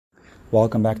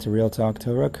Welcome back to Real Talk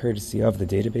Torah, courtesy of the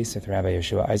database with Rabbi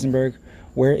Yeshua Eisenberg,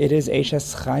 where it is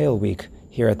Eishes Chayil week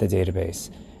here at the database.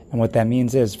 And what that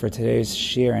means is, for today's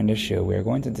shir and issue, we are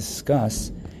going to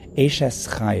discuss Eishes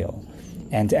Chayil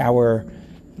and our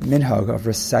minhag of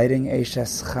reciting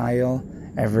Eishes Chayil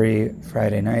every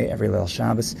Friday night, every Leil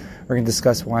Shabbos. We're going to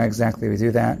discuss why exactly we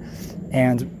do that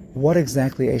and what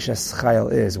exactly Eishes Chayil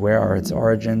is, where are its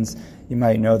origins. You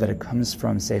might know that it comes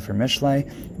from Sefer Mishlei,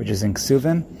 which is in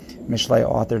Ksuvim, Mishlei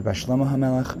authored by Shlomo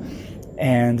HaMelech,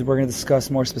 and we're going to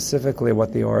discuss more specifically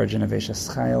what the origin of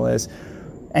Eishes Chayil is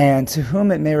and to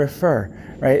whom it may refer,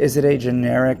 right? Is it a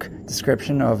generic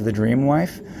description of the dream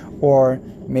wife, or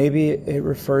maybe it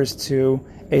refers to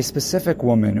a specific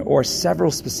woman or several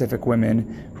specific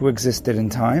women who existed in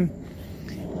time?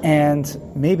 And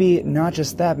maybe not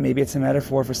just that, maybe it's a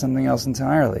metaphor for something else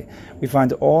entirely. We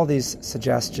find all these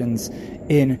suggestions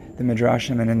in the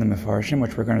Midrashim and in the Mefarshim,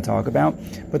 which we're going to talk about.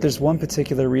 But there's one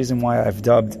particular reason why I've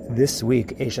dubbed this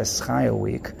week Eishes Chayil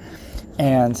week.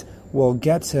 And we'll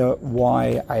get to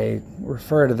why I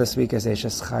refer to this week as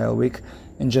Eishes Chayil week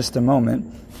in just a moment.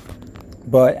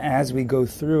 But as we go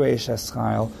through Eishes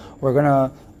Chayil, we're going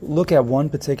to look at one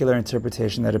particular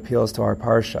interpretation that appeals to our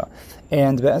parsha.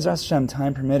 And Be'ezras Hashem,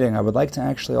 time permitting, I would like to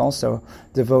actually also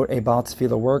devote a Baal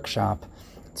Tefillah workshop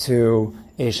to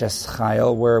Eishes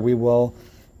Chayil, where we will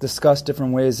discuss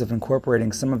different ways of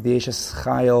incorporating some of the Eishes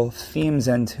Chayil themes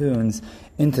and tunes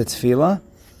into Tefillah.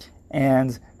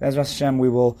 And Be'ezras Hashem, we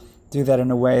will do that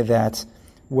in a way that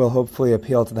will hopefully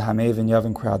appeal to the Hamev and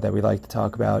Yavin crowd that we like to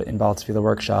talk about in Baal Tefillah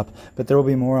workshop. But there will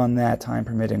be more on that, time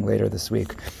permitting, later this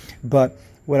week. But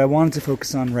what I wanted to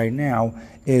focus on right now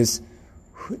is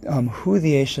who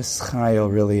the Eishes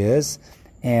Chayil really is,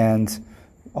 and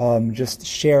just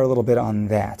share a little bit on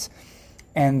that.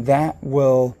 And that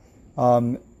will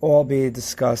all be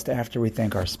discussed after we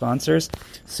thank our sponsors.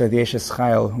 So the Eishes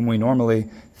Chayil, whom we normally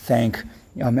thank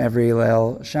every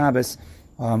Leil Shabbos,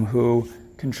 who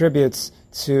contributes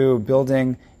to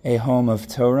building a home of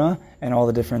Torah and all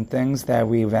the different things that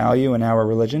we value in our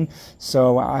religion.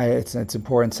 So it's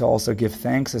important to also give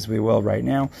thanks, as we will right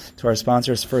now, to our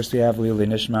sponsors. First we have Lili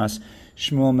Nishmas,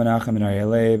 Shmuel Menachem and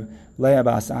Aryaleib, Leah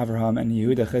Bas Avraham, and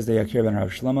Yehuda Chizdei Yakir ben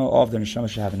Rav Shlomo, all of the Neshama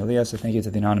Shahav and Aliyah. So thank you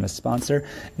to the anonymous sponsor.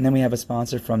 And then we have a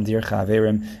sponsor from Dir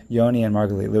Chaverim, Yoni and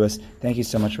Margalit Lewis. Thank you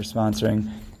so much for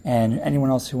sponsoring. And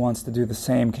anyone else who wants to do the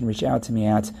same can reach out to me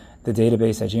at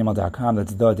thedatabase@gmail.com.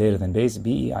 That's the data then base,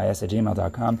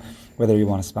 BEIS@gmail.com. Whether you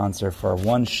want to sponsor for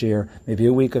one shir, maybe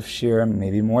a week of shir,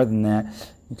 maybe more than that,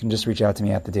 you can just reach out to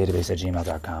me at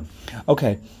thedatabase@gmail.com.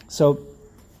 Okay, so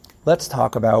let's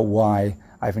talk about why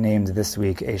I've named this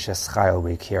week Eishes Chayil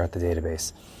week here at the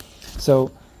database. So,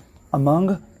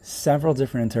 among several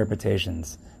different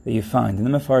interpretations that you find in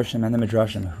the Mefarshim and the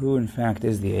Midrashim, who in fact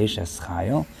is the Eishes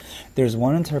Chayil, there's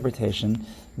one interpretation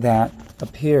that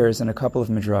appears in a couple of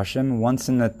Midrashim, once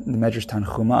in the Medrash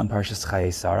Tanchuma on Parshas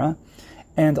Chayei Sarah,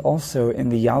 and also in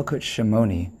the Yalkut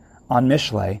Shimoni on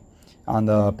Mishlei, on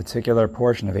the particular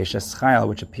portion of Eishes Chayil,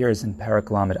 which appears in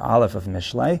Perek Lamed Aleph of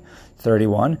Mishlei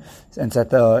 31, and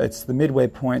it's the midway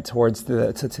point towards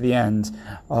to the end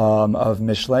of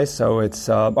Mishlei. So it's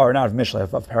or not of Mishlei,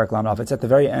 of Perek Lamed Aleph. It's at the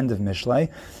very end of Mishlei,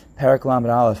 Perek Lamed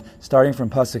Aleph, starting from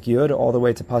Pasuk Yud all the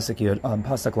way to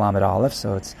Pasuk Lamed Aleph.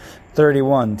 So it's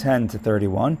 31:10 to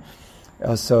 31.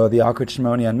 So the Yalkut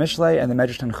Shimoni on Mishlei and the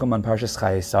Medrash Tanchum on Parshas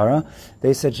Chayei Sarah,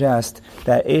 they suggest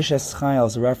that Eishes Chayil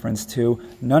is a reference to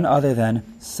none other than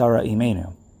Sarah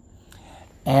Imenu.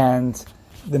 And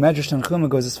the Medrash Tanchum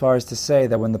goes as far as to say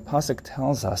that when the pasuk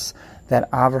tells us that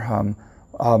Avraham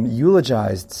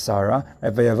eulogized Sarah,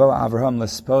 Vayavo Avraham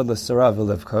lespod l'Sarah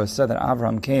v'livkosa, that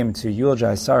Avraham came to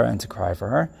eulogize Sarah and to cry for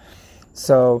her.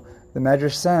 So the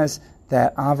Medrash says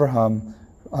that Avraham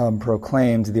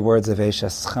proclaimed the words of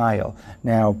Eishes Chayil.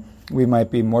 Now, we might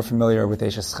be more familiar with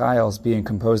Eishes Chayil as being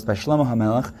composed by Shlomo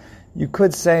HaMelech. You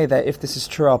could say that if this is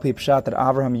true, al pi pshat, that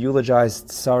Avraham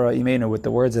eulogized Sarah Imenu with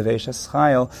the words of Eishes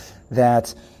Chayil,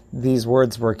 that these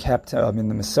words were kept in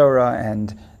the Masorah,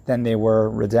 and then they were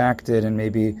redacted, and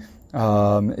maybe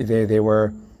they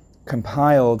were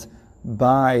compiled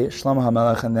by Shlomo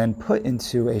HaMelech and then put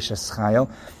into Eishes Chayil.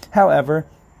 However,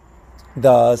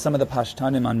 some of the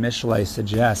Pashtanim on Mishlei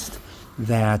suggest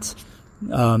that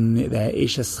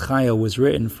Eishes Chayil was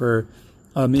written for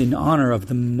in honor of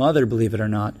the mother, believe it or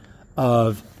not,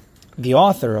 of the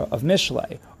author of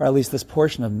Mishlei, or at least this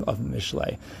portion of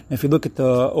Mishlei. Now, if you look at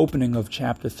the opening of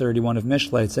chapter 31 of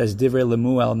Mishlei, it says Divrei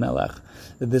Lemuel Melech.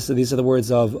 These are the words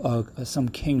of some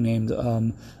king named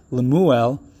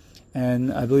Lemuel,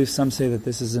 and I believe some say that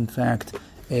this is in fact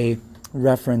a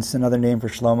reference, another name for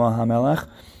Shlomo HaMelech.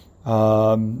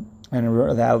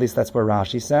 and at least that's what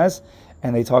Rashi says,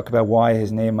 and they talk about why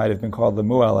his name might have been called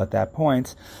Lemuel at that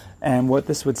point. And what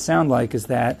this would sound like is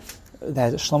that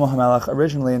Shlomo HaMelech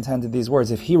originally intended these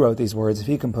words. If he wrote these words, if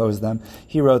he composed them,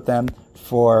 he wrote them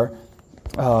for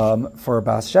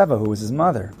Bathsheba, who was his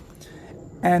mother.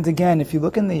 And again, if you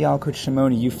look in the Yalkut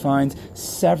Shimoni, you find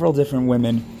several different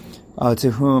women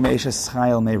to whom Eishes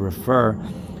Chayil may refer.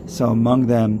 So among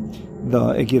them,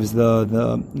 it gives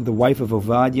the wife of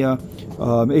Ovadia.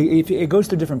 It goes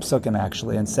through different psukim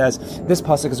actually, and says this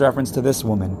pasuk is reference to this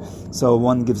woman. So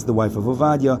one gives the wife of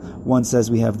Ovadia. One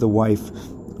says we have the wife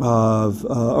of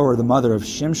or the mother of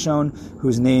Shimshon,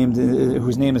 whose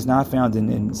name is not found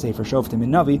in Sefer Shoftim in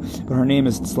Navi, but her name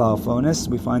is Tzlaofonis.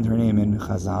 We find her name in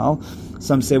Chazal.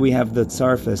 Some say we have the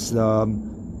Tzarfas,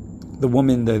 the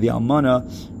woman, the Almana,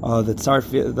 the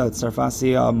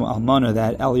Tzarfasi Almana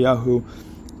that Eliyahu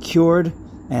cured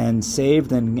and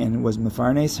saved and was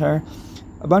mefarnes her.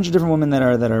 A bunch of different women that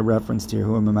are referenced here,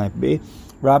 who it might be.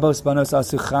 Rabos Banos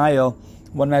Eishes Chayil,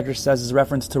 one medrash says, is a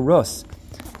reference to Rus.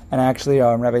 And actually,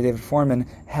 Rabbi David Foreman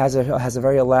has a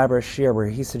very elaborate shir where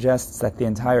he suggests that the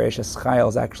entire Eishes Chayil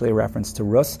is actually a reference to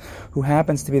Rus, who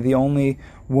happens to be the only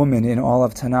woman in all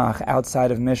of Tanakh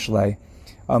outside of Mishlei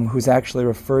who's actually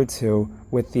referred to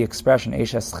with the expression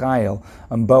Eishes Chayil.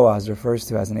 Boaz refers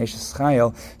to as an Eishes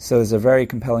Chayil, so there's a very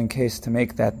compelling case to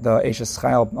make that the Eishes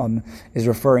Chayil is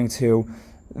referring to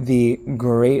the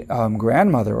great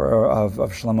grandmother of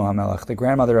Shlomo HaMelech, the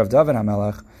grandmother of David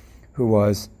HaMelech, who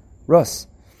was Rus.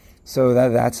 So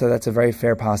that's a very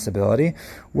fair possibility.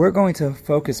 We're going to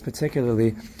focus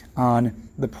particularly on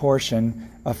the portion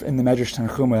in the Medrash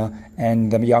Tanchuma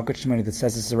and the Yalkut Shimoni that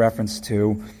says this is a reference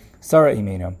to Sarah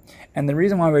Imenu. And the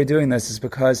reason why we're doing this is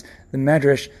because the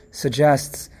Medrash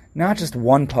suggests not just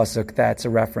one pasuk that's a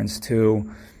reference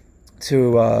to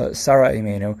Sarah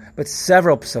Imenu, but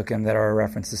several psukim that are a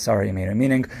reference to Sarah Imenu,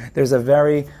 meaning there's a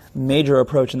very major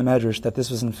approach in the Medrash that this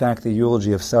was in fact the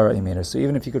eulogy of Sarah Imenu. So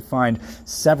even if you could find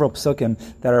several psukim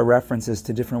that are references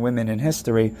to different women in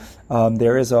history,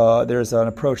 there is an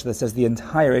approach that says the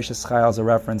entire Eishes Chayil is a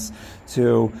reference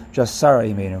to just Sarah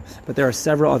Imenu. But there are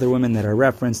several other women that are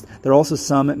referenced. There are also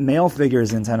some male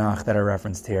figures in Tanakh that are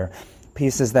referenced here.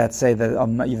 Pieces that say that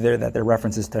either that they're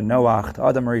references to Noach, to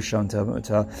Adam Rishon,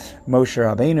 to Moshe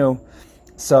Rabbeinu.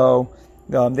 So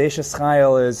the Eishes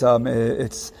Chayil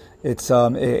is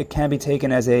it can be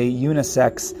taken as a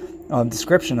unisex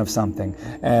description of something,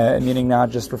 meaning not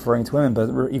just referring to women,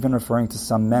 but even referring to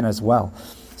some men as well.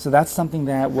 So that's something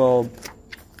that will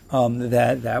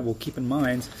that we'll keep in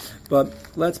mind. But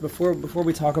let's before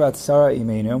we talk about Sarah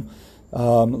Imenu.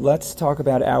 Let's talk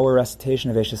about our recitation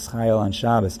of Eishes Chayil on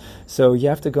Shabbos. So you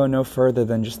have to go no further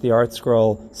than just the art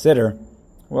scroll siddur.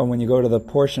 Well, when you go to the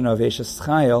portion of Eishes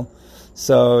Chayil,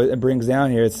 so it brings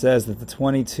down here, it says that the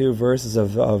 22 verses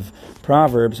of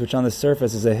Proverbs, which on the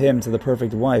surface is a hymn to the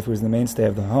perfect wife, who is the mainstay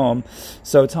of the home,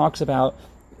 so it talks about,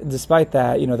 despite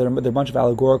that, there are a bunch of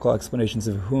allegorical explanations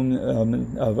of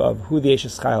whom of who the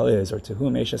Eishes Chayil is, or to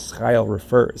whom Eishes Chayil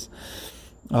refers.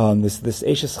 This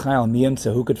Eishes Chayil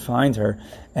Miyimtza, who could find her,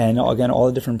 and again all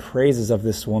the different praises of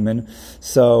this woman.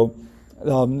 So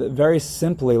very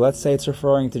simply, let's say it's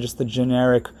referring to just the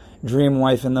generic dream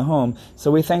wife in the home.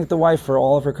 So we thank the wife for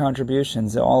all of her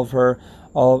contributions, all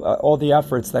the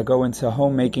efforts that go into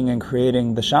homemaking and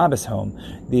creating the Shabbos home,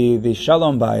 the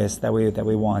shalom bayis that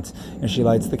we want. And she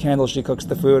lights the candles, she cooks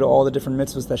the food, all the different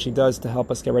mitzvahs that she does to help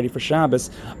us get ready for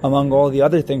Shabbos, among all the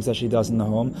other things that she does in the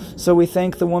home. So we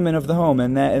thank the woman of the home,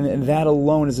 and that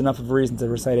alone is enough of a reason to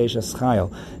recite Eishes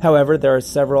Chayil. However, there are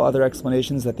several other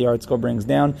explanations that the Art Scroll brings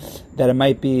down, that it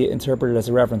might be interpreted as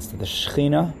a reference to the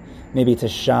Shechina, maybe to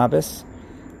Shabbos,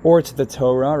 or to the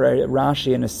Torah, right?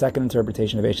 Rashi, in his second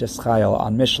interpretation of Eishes Chayil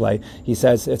on Mishlei, he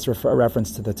says it's a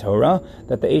reference to the Torah,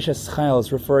 that the Eishes Chayil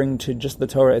is referring to just the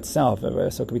Torah itself. So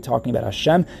it could be talking about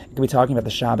Hashem, it could be talking about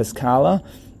the Shabbos Kala,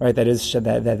 right? That is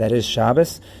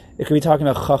Shabbos. It could be talking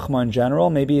about Chachma in general.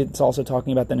 Maybe it's also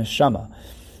talking about the Neshama.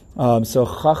 So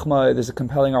Chachma, there's a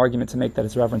compelling argument to make that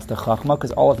it's reference to Chachma,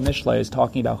 because all of Mishlei is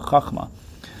talking about Chachma.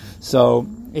 So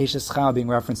Eishes Chayil being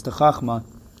referenced to Chachma,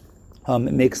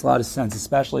 it makes a lot of sense,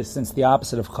 especially since the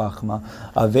opposite of Chachma,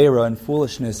 Avera and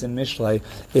foolishness in Mishlei,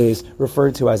 is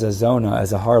referred to as a zona,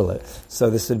 as a harlot.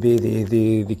 So this would be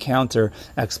the counter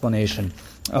explanation.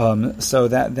 So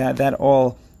that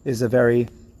all is a very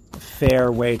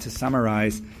fair way to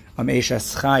summarize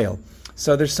Eishes Chayil.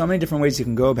 So there's so many different ways you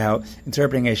can go about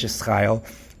interpreting Eishes Chayil,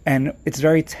 and it's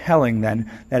very telling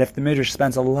then that if the Midrash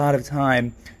spends a lot of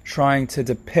time trying to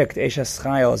depict Eishes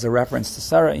Chayil as a reference to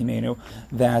Sarah Imenu,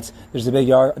 that there's a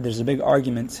big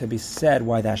argument to be said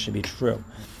why that should be true.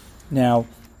 Now,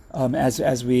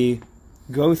 as we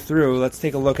go through. Let's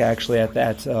take a look actually at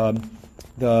that.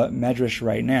 The Medrash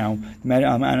right now, and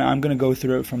I'm going to go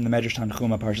through it from the Medrash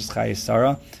Tanchuma Parshas Chayei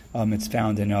Sarah. It's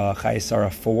found in Chayei Sarah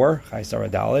 4, Chayei Sarah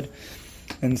Daled,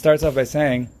 and it starts off by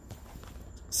saying,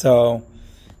 so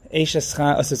Eishes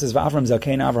Chayil, so it says Avram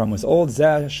Zakein, Avram was old.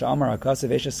 Zeh Shamar Akasav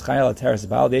Eishes Chayil Ateres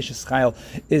Baal. Eishes Chayil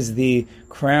is the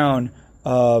crown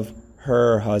of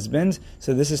her husband.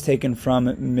 So this is taken from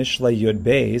Mishlei Yud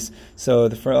Beis. So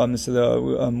the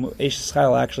Eishes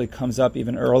Chayil actually comes up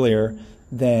even earlier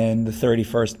than the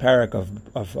 31st parak of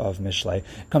Mishlei.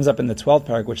 It comes up in the 12th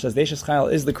parak, which says, Eishes Chayil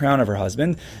is the crown of her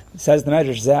husband. It says the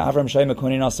Medrash, Zeh Avram Shai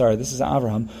Mekonin al Sarah. This is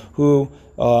Avram who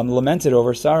lamented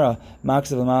over Sarah.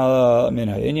 Maksiv l'mala min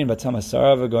ha'inyan batama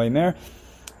Sarah v'goymer.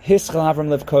 Hischal Avram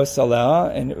livkos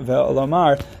alea and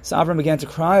ve'olomar. So Avram began to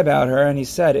cry about her, and he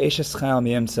said, Eishes Chayil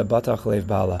miyemtza batach lev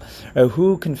bala.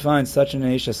 Who can find such an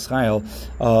Eishes Chayil?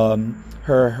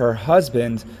 Her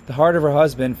husband, the heart of her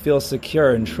husband, feels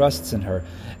secure and trusts in her.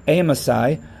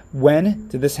 Masai, when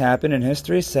did this happen in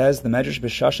history? Says the Medrash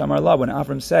B'Shash Amar La, when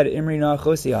Avram said, Imri na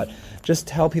chosiat, just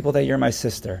tell people that you're my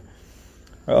sister.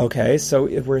 Okay, so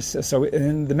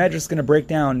and the Medrash is going to break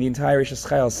down the entire Eishes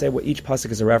Chayil, say what each pasuk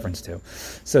is a reference to.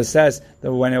 So it says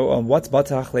that what's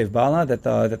batach lev bala, that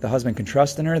the husband can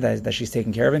trust in her, that she's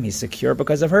taking care of him, he's secure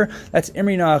because of her. That's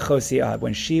Imri na chosiat,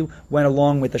 when she went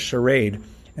along with the charade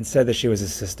and said that she was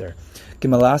his sister.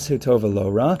 Gimalashu tova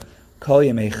lora, kol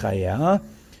yemei chayeha.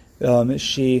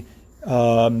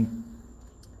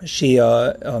 She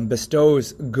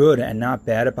bestows good and not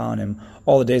bad upon him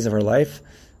all the days of her life.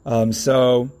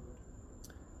 So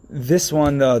this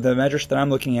one, the Medrash that I'm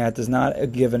looking at, does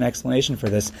not give an explanation for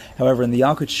this. However, in the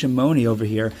Yalkut Shimoni over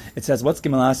here, it says, what's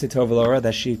Gimalasi Tovalora?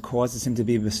 That she causes him to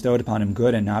be bestowed upon him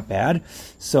good and not bad.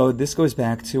 So this goes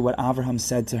back to what Avraham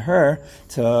said to her,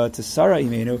 to Sarah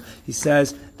Imenu. He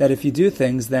says that if you do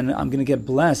things, then I'm going to get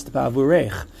blessed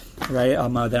ba'avurech, right?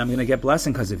 That I'm going to get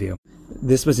blessing because of you.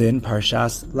 This was in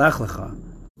Parshas Lech Lecha.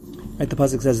 Right, the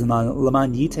pasuk says,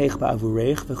 "Laman yiteich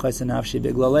ba'avurech v'chayse nafshi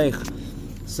biglalech."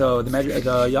 So the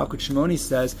Yalkut Shimoni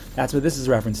says that's what this is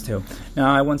reference to.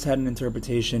 Now, I once had an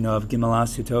interpretation of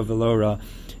Gimalas Hutov Velora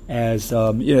as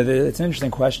it's an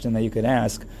interesting question that you could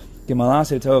ask.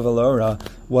 Gimalas Hutov Velora,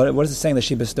 what is it saying that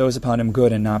she bestows upon him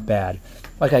good and not bad?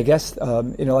 Like, I guess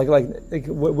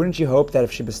wouldn't you hope that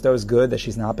if she bestows good, that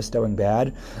she's not bestowing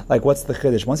bad? Like, what's the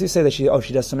chiddush? Once you say that she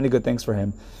does so many good things for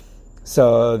him,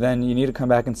 so then you need to come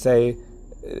back and say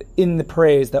in the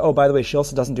praise that, by the way, she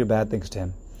also doesn't do bad things to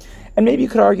him. And maybe you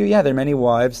could argue, there are many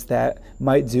wives that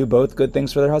might do both good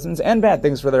things for their husbands and bad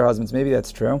things for their husbands. Maybe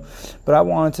that's true. But I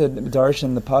wanted to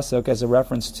darshan the pasuk as a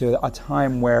reference to a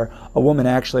time where a woman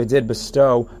actually did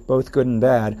bestow both good and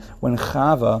bad. When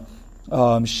Chava,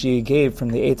 she gave from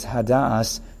the Eitz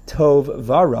Hada'as, Tov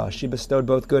Vara, she bestowed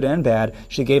both good and bad.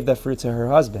 She gave that fruit to her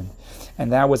husband.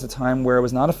 And that was a time where it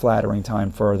was not a flattering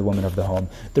time for the woman of the home.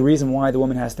 The reason why the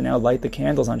woman has to now light the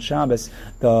candles on Shabbos,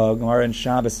 the Gemara in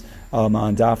Shabbos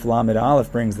on Daf Lamed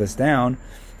Aleph brings this down,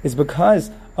 is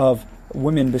because of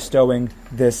women bestowing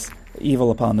this evil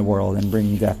upon the world and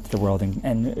bringing death to the world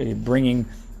and bringing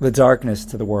the darkness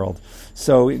to the world.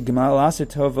 So Gimalas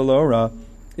Tov Velora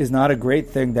is not a great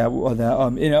thing or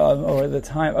the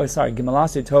time.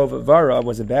 Gimalas Tov Vara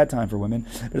was a bad time for women.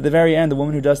 But at the very end, the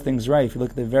woman who does things right, if you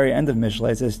look at the very end of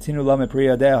Mishlei, it says, Tinu lame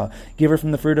priyadea, give her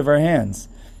from the fruit of her hands.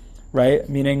 Right?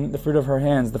 Meaning the fruit of her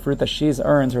hands, the fruit that she's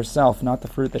earned herself, not the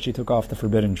fruit that she took off the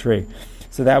forbidden tree.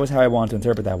 So that was how I wanted to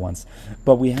interpret that once.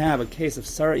 But we have a case of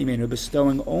Sarah Imenu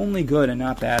bestowing only good and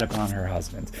not bad upon her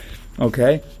husband.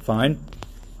 Okay, fine.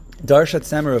 Darshat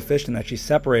Semer Ufishtim, that she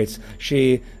separates,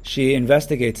 she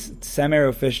investigates Semer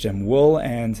Ufishtim, wool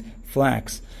and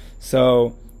flax.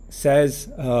 So says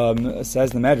the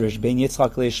Medrash, Bein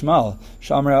Yitzchak le'Yishmael,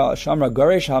 Shamra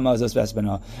Garesh Hamazos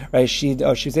Vesbana. Right? She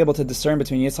was able to discern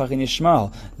between Yitzchak and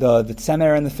Yishmael, the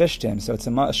Semer and the Fishtim. So it's a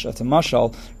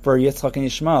mashal for Yitzchak and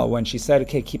Yishmael. When she said,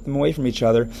 okay, keep them away from each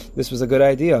other, this was a good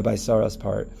idea by Sarah's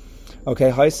part.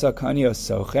 Okay, Haisa Kanyo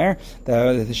Socher,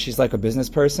 she's like a business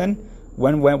person.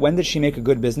 When did she make a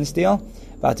good business deal?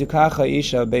 Vatukacha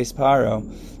Isha Beis Paro.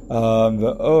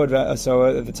 So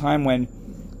at the time when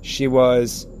she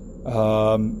was,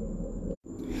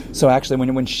 so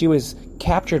actually when she was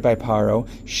captured by Paro,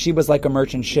 she was like a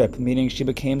merchant ship, meaning she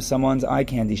became someone's eye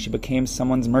candy. She became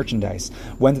someone's merchandise.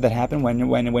 When did that happen?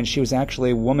 When she was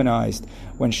actually womanized,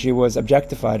 when she was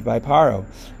objectified by Paro.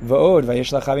 V'od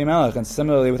vayishlach Avimelech, and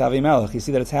similarly with Avimelech, you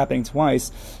see that it's happening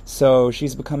twice. So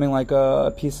she's becoming like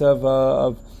a piece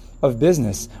of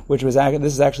business, this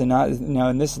is actually not,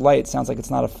 in this light, it sounds like it's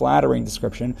not a flattering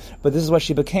description, but this is what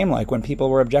she became like when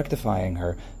people were objectifying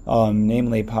her,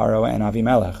 namely Paro and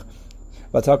Avimelech.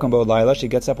 V'takom bo laila, she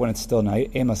gets up when it's still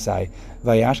night. Emasai,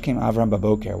 vayashkem Avram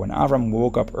baboker. When Avram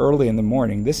woke up early in the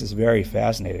morning, this is very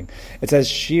fascinating. It says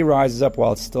she rises up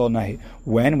while it's still night.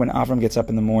 When Avram gets up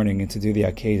in the morning and to do the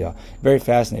Akedah. Very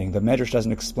fascinating. The Medrash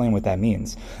doesn't explain what that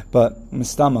means. But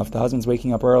Mistama, if the husband's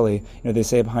waking up early, they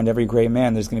say behind every great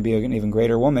man there's going to be an even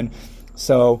greater woman.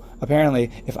 So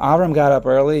apparently, if Avram got up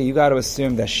early, you got to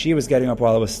assume that she was getting up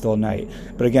while it was still night.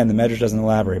 But again, the Medrash doesn't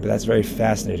elaborate, but that's very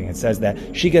fascinating. It says that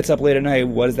she gets up late at night.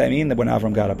 What does that mean? That when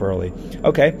Avram got up early.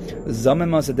 Okay.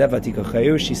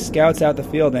 She scouts out the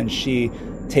field and she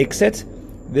takes it.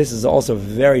 This is also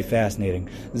very fascinating.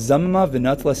 She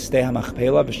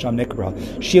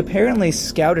apparently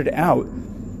scouted out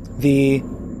the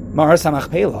Maras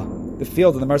HaMachpelah, the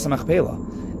field of the Maras HaMachpelah.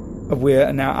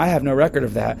 Now, I have no record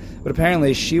of that, but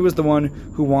apparently she was the one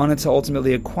who wanted to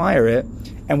ultimately acquire it,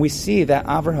 and we see that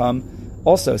Avraham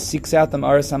also seeks out the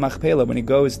Maras HaMachpelah when he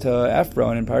goes to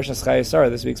Ephron in Parshas Chayil,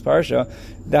 this week's Parsha.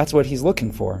 That's what he's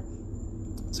looking for.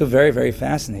 So very, very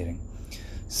fascinating.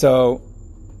 So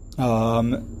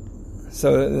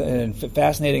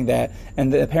fascinating that,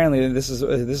 and apparently this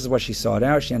is what she sought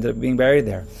out. She ended up being buried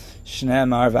there.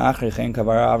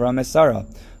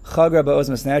 Chagra ba'oz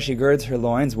masneh, she girds her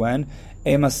loins when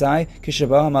Emasai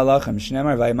kishabah malachim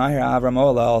shnemar vayimahir Avram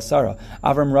ola al Sarah.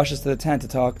 Avram rushes to the tent to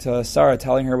talk to Sarah,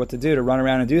 telling her what to do, to run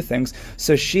around and do things.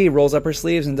 So she rolls up her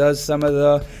sleeves and does some of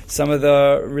the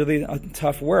really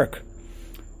tough work.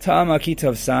 Ta'ama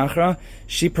kitov sachra,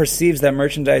 she perceives that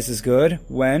merchandise is good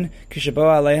when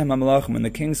kishabah aleihem malachim, when the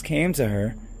kings came to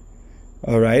her.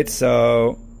 All right,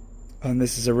 so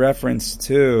this is a reference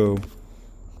to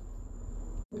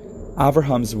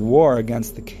Abraham's war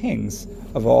against the kings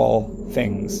of all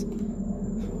things.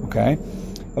 Okay?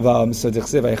 So they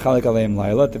split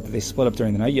up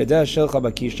during the night.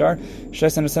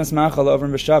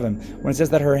 When it says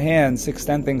that her hands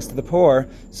extend things to the poor,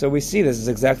 so we see this is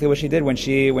exactly what she did when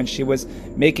she was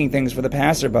making things for the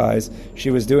passerbys. She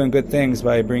was doing good things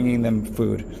by bringing them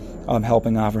food,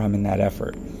 helping Avraham in that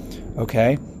effort.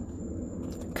 Okay?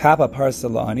 Kappa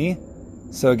parsalani.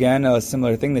 So again, a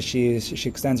similar thing that she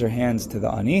extends her hands to the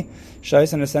ani.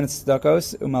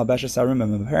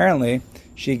 Apparently,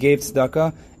 she gave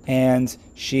tzedakah and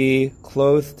she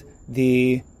clothed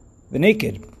the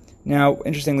naked. Now,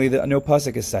 interestingly, no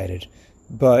pasuk is cited,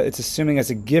 but it's assuming as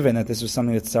a given that this was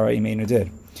something that Sarah Imeinu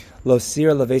did. Lo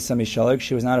sira levesa mishalag.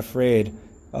 She was not afraid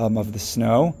of the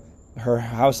snow. Her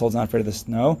household's not afraid of the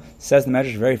snow. Says the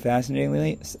Medrash very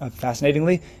fascinatingly,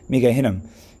 migahinam.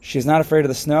 She's not afraid of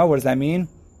the snow. What does that mean?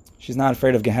 She's not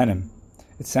afraid of Gehenim.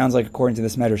 It sounds like, according to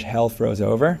this Medrash, hell froze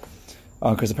over,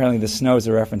 because apparently the snow is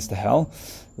a reference to hell.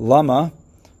 Lama,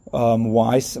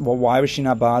 why was she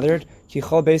not bothered?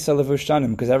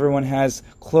 Because everyone has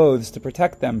clothes to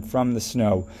protect them from the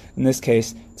snow. In this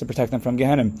case, to protect them from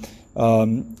Gehenim.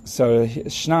 So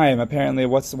Shnayim, apparently,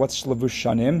 what's Levush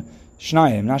Shanim?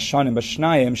 Shnayim, not Shanim, but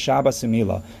Shnayim, Shabbos and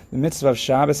Mila. The mitzvah of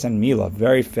Shabbos and Mila,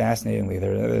 very fascinatingly.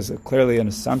 There's clearly an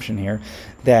assumption here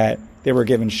that they were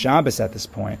given Shabbos at this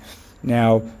point.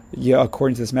 Now,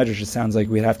 according to this Medrash, it sounds like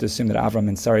we'd have to assume that Avram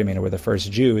and Sarah were the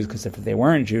first Jews, because if they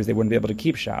weren't Jews, they wouldn't be able to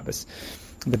keep Shabbos.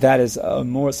 But that is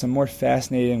some more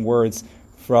fascinating words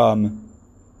from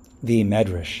the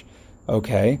Medrash.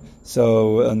 Okay,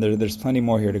 so there's plenty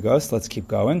more here to go, so let's keep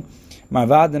going.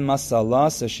 Marvadim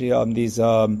masallah, so these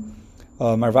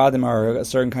marvadim are a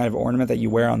certain kind of ornament that you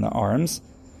wear on the arms,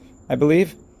 I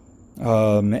believe.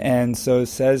 And so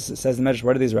says the Medrash,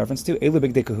 what are these references to? Elu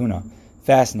bigdei kahuna.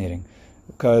 Fascinating.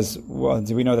 Because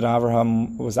do we know that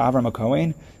Avram a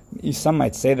Kohen? Some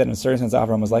might say that in a certain sense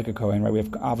Avram was like a Kohen, right? We have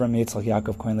Avram, Yitzchak,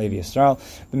 Yaakov, Kohen, Levi, Yisrael.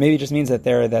 But maybe it just means that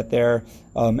their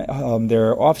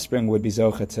offspring would be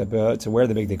zocha to wear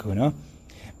the bigdei kahuna.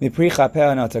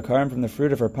 From the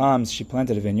fruit of her palms, she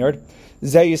planted a vineyard.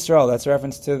 Zeh Yisrael, that's a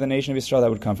reference to the nation of Yisrael that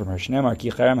would come from her. Shneimar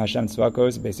ki cherem Hashem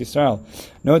tzvakos beis Yisrael.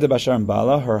 No de basharim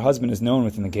bala, her husband is known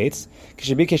within the gates.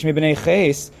 Kishibikesh mi b'nei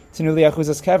ches tenuli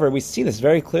achuzas kever. We see this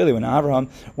very clearly when Abraham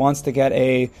wants to get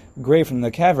a grave from the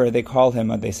kever. They call him,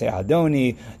 they say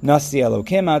Adoni, Nasi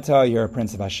Elokim ata, you're a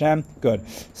prince of Hashem. Good.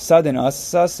 Sudden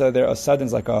asa, so there a sudden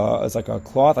is like a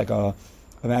cloth,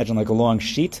 imagine like a long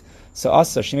sheet. So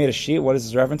Asa, she made a sheet. What is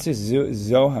this reference to?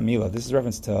 Zo Hamila. This is a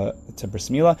reference to Bris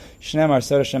Milah. Shnemar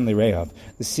Sod Hashem Lireav.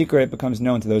 The secret becomes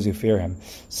known to those who fear him.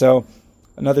 So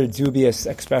another dubious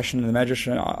expression in the Medrash,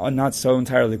 not so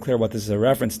entirely clear what this is a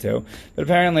reference to, but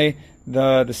apparently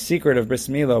the secret of Bris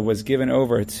Milah was given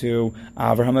over to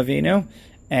Avraham Avinu,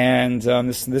 and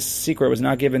this secret was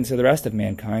not given to the rest of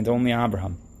mankind, only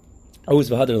Abraham. Oz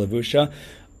v'hadar levusha.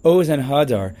 Oz and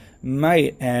Hadar,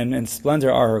 might and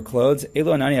splendor are her clothes. It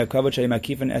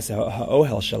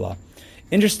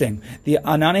Interesting. The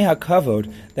Anani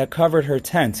HaKavod that covered her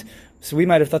tent. So we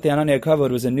might have thought the Anani HaKavod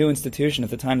was a new institution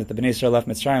at the time that the Bnei Israel left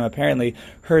Mitzrayim. Apparently,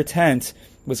 her tent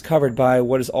was covered by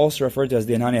what is also referred to as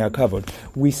the Anani HaKavod.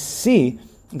 We see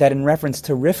that in reference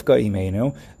to Rivka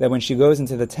Imenu, that when she goes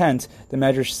into the tent, the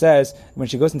Medrash says, when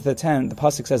she goes into the tent, the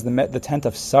pasuk says the tent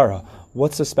of Sarah.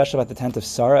 What's so special about the tent of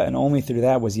Sarah? And only through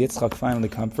that was Yitzchak finally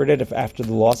comforted after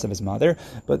the loss of his mother.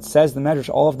 But says the Medrash,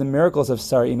 all of the miracles of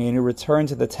Sarah Imenu returned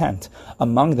to the tent.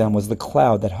 Among them was the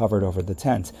cloud that hovered over the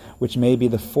tent, which may be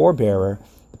the forebearer,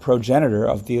 the progenitor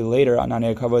of the later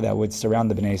Anani HaKavod that would surround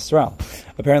the Bnei Israel.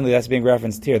 Apparently that's being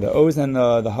referenced here. The Oz and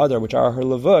the Hadar, which are her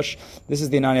levush, this is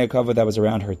the Anani HaKavod that was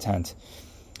around her tent.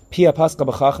 Pia Paska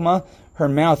B'chachma, her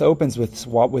mouth opens with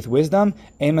wisdom.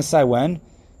 Emasai when?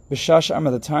 B'shash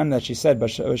Amar, the time that she said,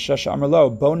 B'shash Amar lo,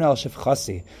 Bonel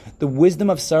Shefchasi. The wisdom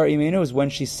of Sarah Imenu is when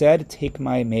she said, take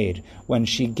my maid. When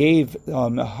she gave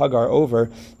Hagar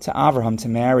over to Avraham to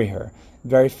marry her.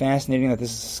 Very fascinating that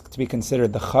this is to be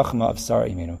considered the Chachma of Sarah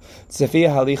Imenu. Tzefia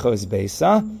Halicho is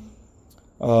Beisa,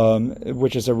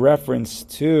 which is a reference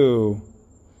to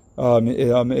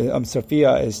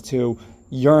Sophia is to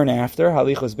yearn after.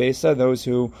 Halichos Beisa, those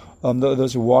who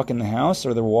walk in the house,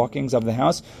 or the walkings of the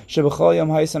house.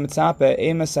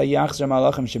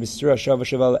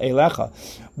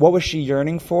 What was she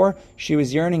yearning for? She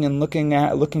was yearning and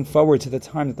looking forward to the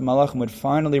time that the Malachim would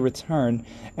finally return,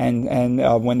 and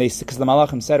when because the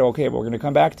Malachim said, okay, we're going to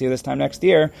come back to you this time next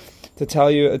year to tell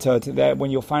you to that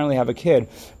when you'll finally have a kid.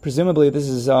 Presumably, this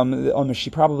is she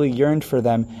probably yearned for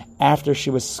them after she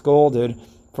was scolded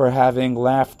for having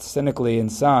laughed cynically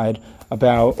inside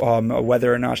about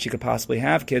whether or not she could possibly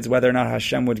have kids, whether or not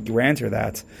Hashem would grant her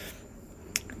that.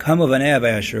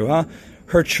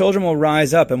 Her children will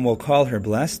rise up and will call her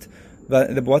blessed.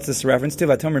 But what's this reference to?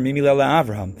 Vatomer Mimi Lela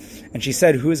Avraham. And she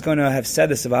said, who's going to have said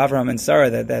this of Avraham and Sarah,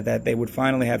 that they would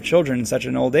finally have children in such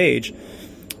an old age?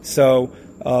 So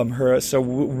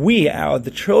we,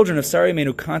 the children of Sarah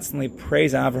Imenu, constantly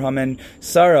praise Avraham and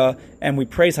Sarah, and we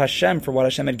praise Hashem for what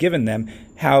Hashem had given them,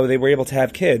 how they were able to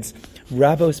have kids.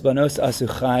 Rabos Banos Eishes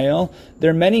Chayil.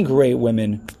 There are many great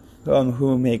women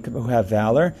who have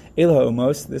valor. Elah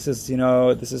Umos. This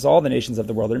is all the nations of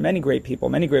the world. There are many great people,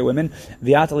 many great women.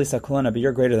 V'atali Saklana, but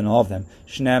you're greater than all of them.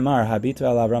 Shneamar Habitu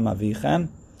El Avram Avichem.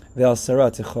 Ve'al Sarah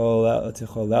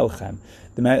Ticholelchem.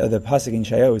 The pasuk in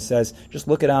Shayahu says, just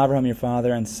look at Abraham, your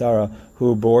father, and Sarah,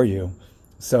 who bore you.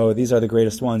 So these are the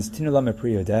greatest ones. Tinula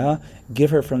mepriyodeha, give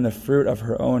her from the fruit of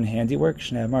her own handiwork.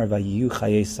 Shneamar vayu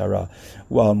chaye Sarah.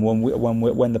 Well,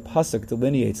 when the pasuk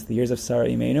delineates the years of Sarah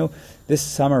Imenu, this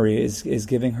summary is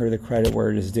giving her the credit where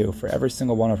it is due for every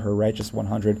single one of her righteous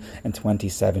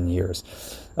 127 years.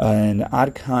 And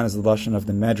Ad Khan is the lashon of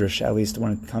the Medrash, at least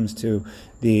when it comes to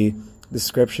the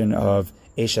description of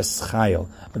Eishes Chayil,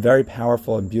 a very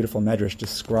powerful and beautiful medrash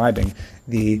describing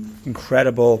the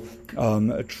incredible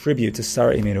tribute to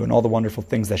Sarah Imenu and all the wonderful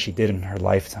things that she did in her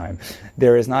lifetime.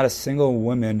 There is not a single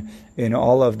woman in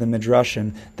all of the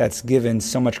midrashim that's given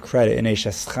so much credit in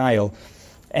Eishes Chayil,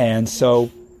 and so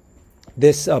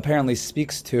this apparently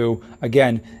speaks to,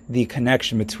 again, the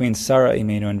connection between Sarah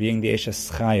Imenu and being the Eishes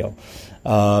Chayil.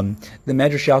 The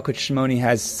Medrash Yalkut Shimoni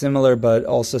has similar but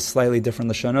also slightly different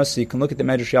lashonos. So you can look at the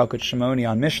Medrash Yalkut Shimoni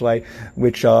on Mishlei,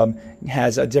 which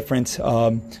has a different,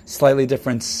 slightly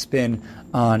different spin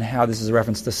on how this is a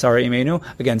reference to Sarah Imenu.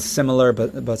 Again, similar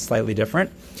but slightly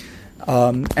different.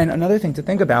 And another thing to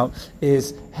think about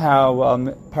is how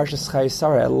Parshas Chayei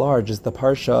Sarah at large is the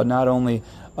parsha not only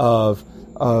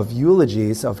of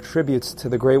eulogies, of tributes to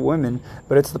the great women,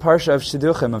 but it's the parsha of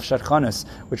shidduchim, of shadchanis,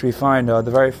 which we find the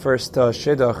very first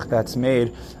shidduch that's made,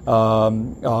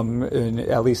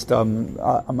 at least al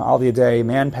yedei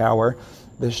manpower,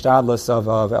 the shtadlus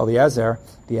of Eliezer,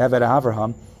 the Eved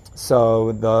Avraham.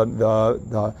 So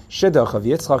the shidduch of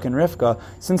Yitzchak and Rivka,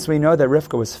 since we know that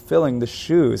Rivka was filling the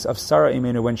shoes of Sarah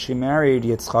Imenu when she married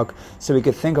Yitzchak, so we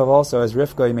could think of also as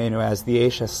Rivka Imenu as the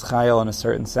Eishes Chayil in a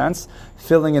certain sense,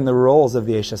 filling in the roles of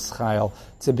the Eishes Chayil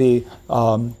to be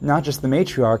not just the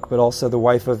matriarch, but also the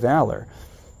wife of valor.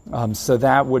 So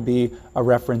that would be a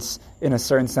reference in a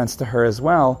certain sense to her as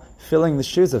well, filling the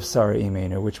shoes of Sarah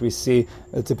Imenu, which we see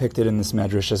depicted in this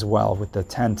medrash as well, with the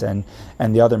tent and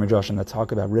the other medrashim that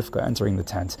talk about Rivka entering the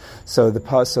tent. So the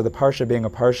parsha being a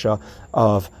parsha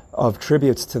of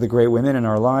tributes to the great women in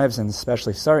our lives, and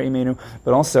especially Sarah Imenu,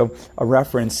 but also a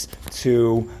reference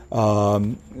to a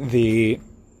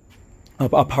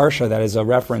parsha that is a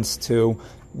reference to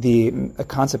the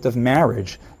concept of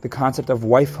marriage, the concept of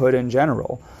wifehood in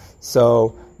general.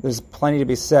 So there's plenty to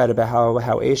be said about how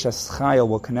Eishes Chayil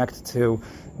will connect to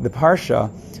the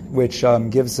parsha, which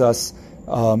gives us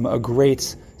a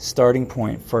great starting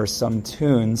point for some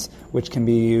tunes which can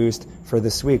be used for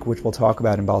this week, which we'll talk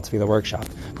about in Baal Tefillah workshop.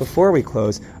 Before we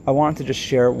close, I wanted to just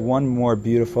share one more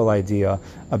beautiful idea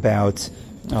about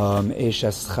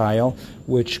Eishes Chayil,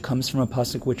 which comes from a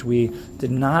pasuk which we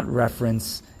did not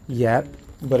reference yet,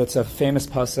 but it's a famous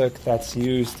pasuk that's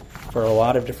used for a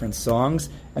lot of different songs,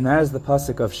 and that is the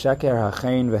pasuk of Sheker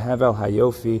Hachein Vehevel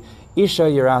Hayofi Isha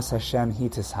Yiras Hashem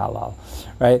Hitis Halal.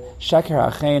 Right?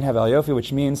 Sheker Hachein Hevel Hayofi,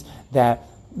 which means that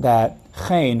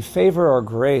Chain, favor or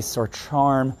grace or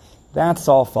charm, that's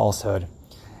all falsehood.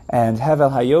 And Hevel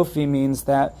Hayofi means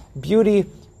that beauty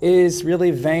is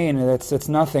really vain, it's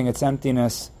nothing, it's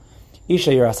emptiness.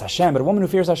 Isha Yiras Hashem, but a woman who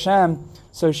fears Hashem,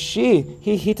 so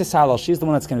Hitis Halal, she's the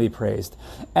one that's going to be praised.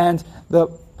 And the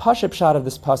Pashup shot of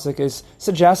this pasuk is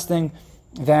suggesting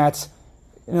that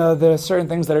there are certain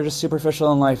things that are just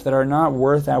superficial in life that are not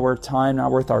worth our time,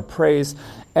 not worth our praise,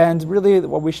 and really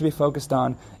what we should be focused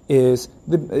on is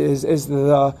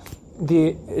the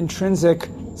intrinsic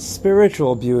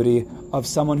spiritual beauty of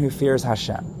someone who fears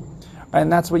Hashem,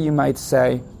 and that's what you might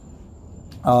say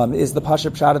is the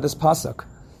Pashup shot of this pasuk.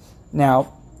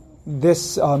 Now,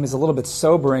 this is a little bit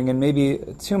sobering, and maybe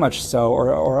too much so,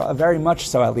 or very much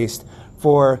so at least,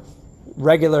 for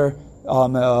regular,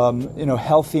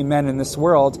 healthy men in this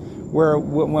world, where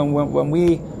when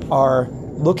we are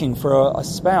looking for a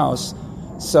spouse,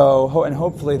 and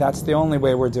hopefully that's the only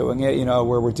way we're doing it,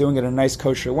 where we're doing it in a nice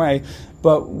kosher way.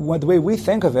 But the way we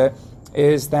think of it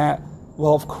is that,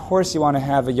 well, of course you want to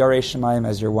have a Yarei Shemayim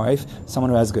as your wife, someone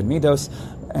who has good midos,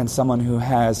 and someone who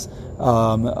has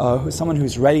someone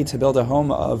who's ready to build a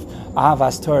home of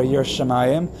Avas Torah Yir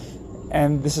Shemayim,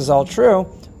 and this is all true.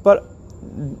 But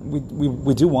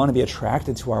we do want to be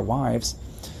attracted to our wives.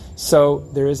 So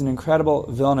there is an incredible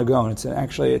Vilna Gaon.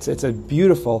 It's a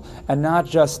beautiful, and not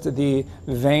just the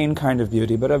vain kind of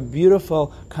beauty, but a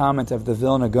beautiful comment of the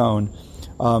Vilna Gaon.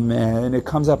 And it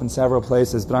comes up in several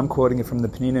places, but I'm quoting it from the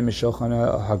Penina Mishulchan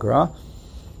Hagra.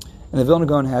 And the Vilna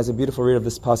Gaon has a beautiful read of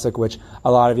this pasuk, which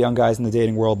a lot of young guys in the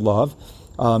dating world love.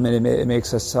 And it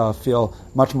makes us feel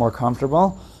much more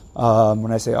comfortable.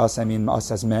 When I say us, I mean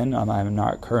us as men. I'm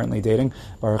not currently dating.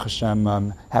 Baruch Hashem,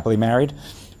 I'm happily married.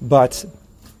 But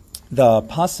the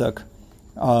pasuk,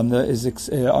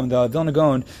 the Vilna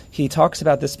Gaon, he talks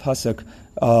about this pasuk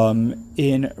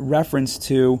in reference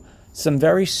to some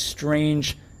very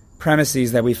strange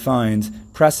premises that we find,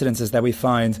 precedences that we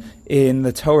find in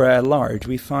the Torah at large.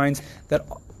 We find that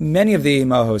many of the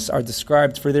imahos are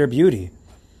described for their beauty.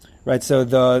 Right,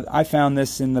 so I found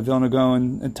this in the Vilna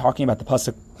Gaon talking about the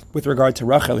pasuk with regard to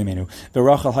Rachel Imenu. The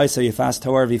Rachel Haisa Yifas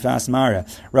Torah Vifas Mara.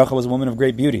 Rachel was a woman of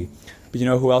great beauty. But you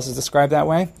know who else is described that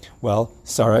way? Well,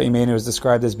 Sarah Imenu is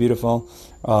described as beautiful,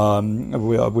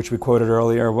 which we quoted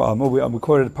earlier. We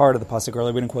quoted part of the pasuk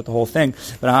earlier. We didn't quote the whole thing.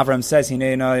 But Avram says, I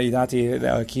know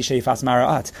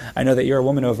that you're a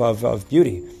woman of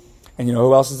beauty. And you know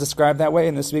who else is described that way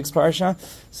in this week's parsha?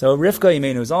 So Rivka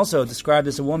Imenu is also described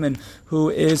as a woman who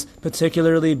is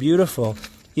particularly beautiful,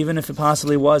 even if it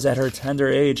possibly was at her tender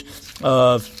age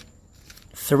of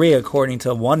 3, according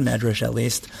to one medrash at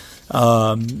least.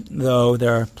 Though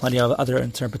there are plenty of other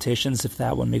interpretations if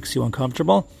that one makes you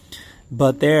uncomfortable.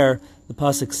 But there, the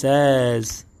pasuk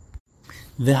says,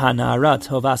 V'hanara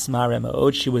tovas mare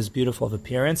ma'od, she was beautiful of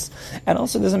appearance. And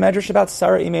also there's a medrash about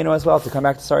Sarah Imenu as well, to come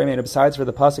back to Sarah Imenu, besides for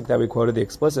the pasuk that we quoted, the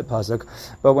explicit pasuk.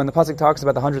 But when the pasuk talks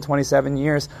about the 127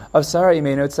 years of Sarah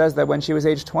Imenu, it says that when she was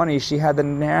age 20, she had the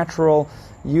natural,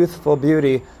 youthful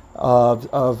beauty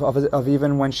of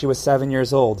even when she was 7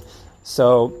 years old.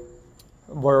 So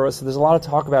there's a lot of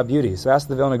talk about beauty. So ask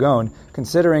the Vilna Gaon,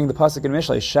 considering the pasuk in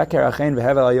Mishlei, Sheker Achein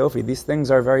Vehevel Hayofi, these things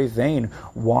are very vain.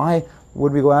 Why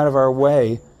would we go out of our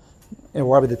way, and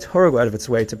why would the Torah go out of its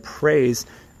way to praise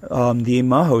the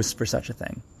imahos for such a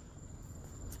thing?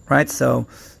 Right? So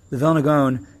the Vilna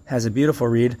Gaon has a beautiful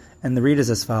read, and the read is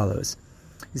as follows.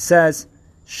 He says,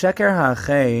 Sheker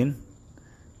Ha'achein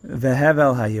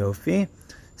Vehevel Hayofi.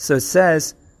 So it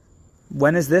says,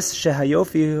 when is this?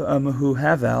 Shehayofi Hu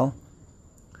Hevel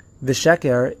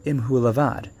V'Sheker Imhu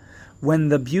Lavad. When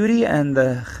the beauty and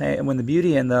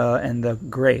the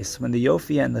grace, when the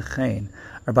yofi and the chain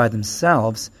are by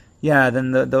themselves,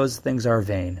 then those things are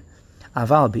vain.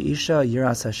 Aval B'isha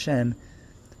Yiras Hashem.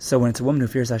 So when it's a woman who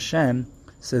fears Hashem,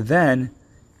 so then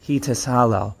he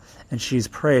teshalal, and she's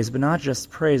praised, but not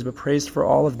just praised, but praised for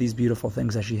all of these beautiful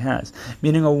things that she has.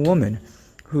 Meaning a woman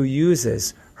who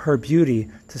uses her beauty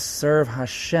to serve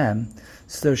Hashem,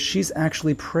 so she's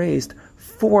actually praised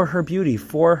for her beauty,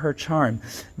 for her charm.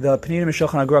 The Penina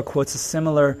Mishulchan Agra quotes a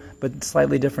similar but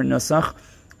slightly different nusach.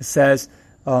 It says,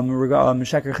 So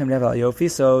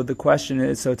the question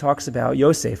is, so it talks about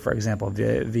Yosef, for example,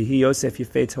 Vihi Yosef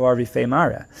Yifei Toar Vifei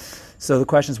Mara. So the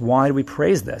question is, why do we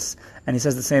praise this? And he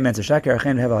says the same answer. When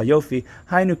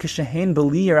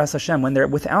they're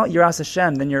without Yiras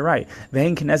Hashem, then you're right.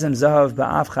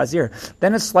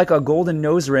 Then it's like a golden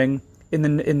nose ring in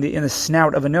the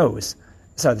snout of a nose.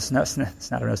 Sorry, the snout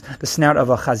of a nose. The snout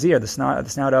of a chazir. The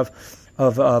snout of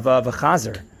a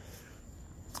chazer.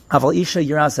 Aval isha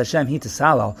yiras Hashem hi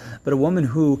tisalal. But a woman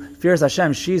who fears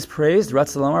Hashem, she's praised.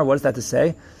 Ratzah lomar. What is that to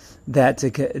say? That the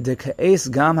ka'es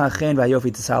gam hachen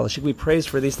v'ayofi tisala. Should we praise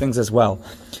for these things as well?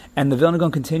 And the Vilna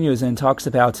Gaon continues and talks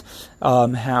about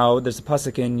how there's a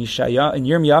pasuk in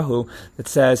Yirmiyahu that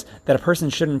says that a person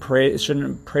shouldn't praise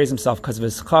himself because of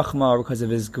his chachma or because of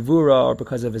his gevura or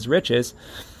because of his riches,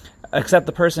 except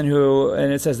the person who,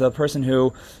 and it says the person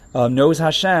who knows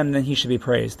Hashem, then he should be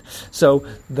praised. So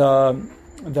the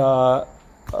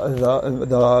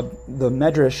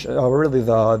Medrash, or really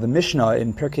the Mishnah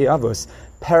in Pirkei Avos,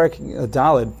 Perak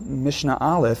Daled, Mishnah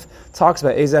Aleph, talks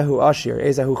about Ezehu Ashir,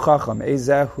 Ezehu Chacham,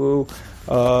 Ezehu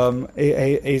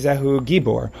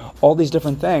Gibor, all these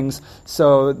different things.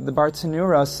 So the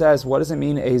Bartanura says, what does it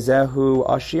mean, Ezehu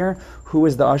Ashir? Who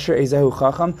is the Ashir? Ezehu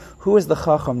Chacham? Who is the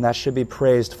Chacham that should be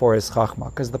praised for his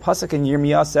Chachma? Because the pasuk in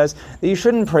Yirmiyah says that you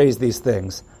shouldn't praise these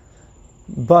things.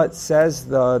 But says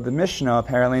the Mishnah,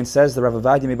 apparently, and says the Rav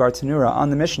Avadia Bartanura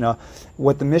on the Mishnah,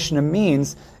 what the Mishnah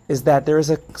means is that there is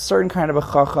a certain kind of a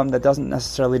chacham that doesn't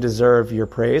necessarily deserve your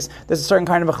praise. There's a certain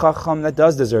kind of a chacham that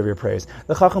does deserve your praise.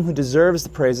 The chacham who deserves the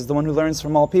praise is the one who learns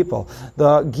from all people.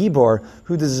 The gibor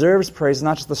who deserves praise is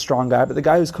not just the strong guy, but the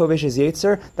guy who's kovesh his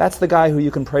yetzer, that's the guy who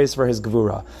you can praise for his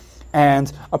gevura.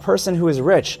 And a person who is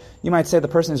rich, you might say the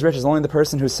person who's rich is only the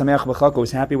person who's sameach b'chako,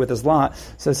 who's happy with his lot.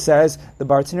 So says the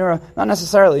Bartanura, not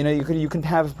necessarily. You can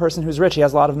have a person who's rich, he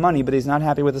has a lot of money, but he's not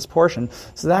happy with his portion.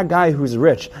 So that guy who's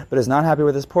rich, but is not happy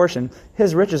with his portion,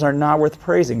 his riches are not worth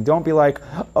praising. Don't be like,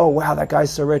 oh wow, that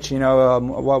guy's so rich,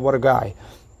 what a guy.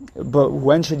 But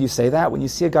when should you say that? When you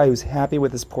see a guy who's happy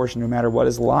with his portion, no matter what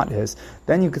his lot is,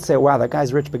 then you could say, wow, that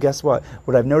guy's rich, but guess what?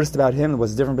 What I've noticed about him,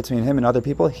 what's different between him and other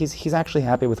people, he's actually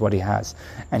happy with what he has.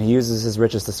 And he uses his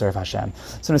riches to serve Hashem.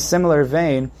 So in a similar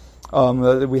vein,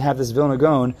 we have this Vilna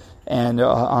Gaon and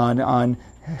on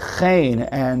Chain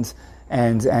and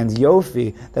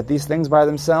Yofi, that these things by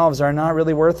themselves are not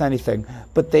really worth anything,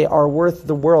 but they are worth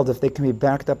the world if they can be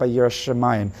backed up by Yiras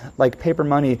Shamayim, like paper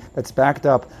money that's backed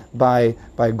up by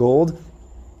gold.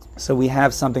 So we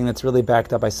have something that's really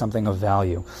backed up by something of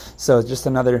value. So just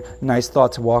another nice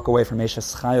thought to walk away from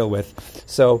Eishes Chayil with.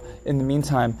 So in the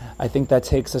meantime, I think that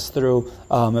takes us through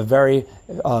a very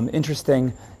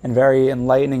interesting and very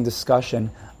enlightening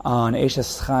discussion on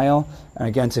Eishes Chayil, and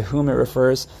again to whom it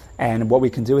refers, and what we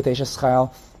can do with Eishes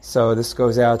Chayil. So this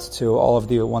goes out to all of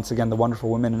the, once again, the wonderful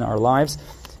women in our lives.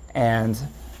 And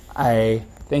I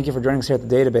thank you for joining us here at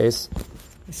the database.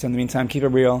 So in the meantime, keep it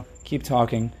real, keep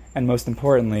talking, and most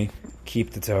importantly,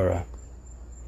 keep the Torah.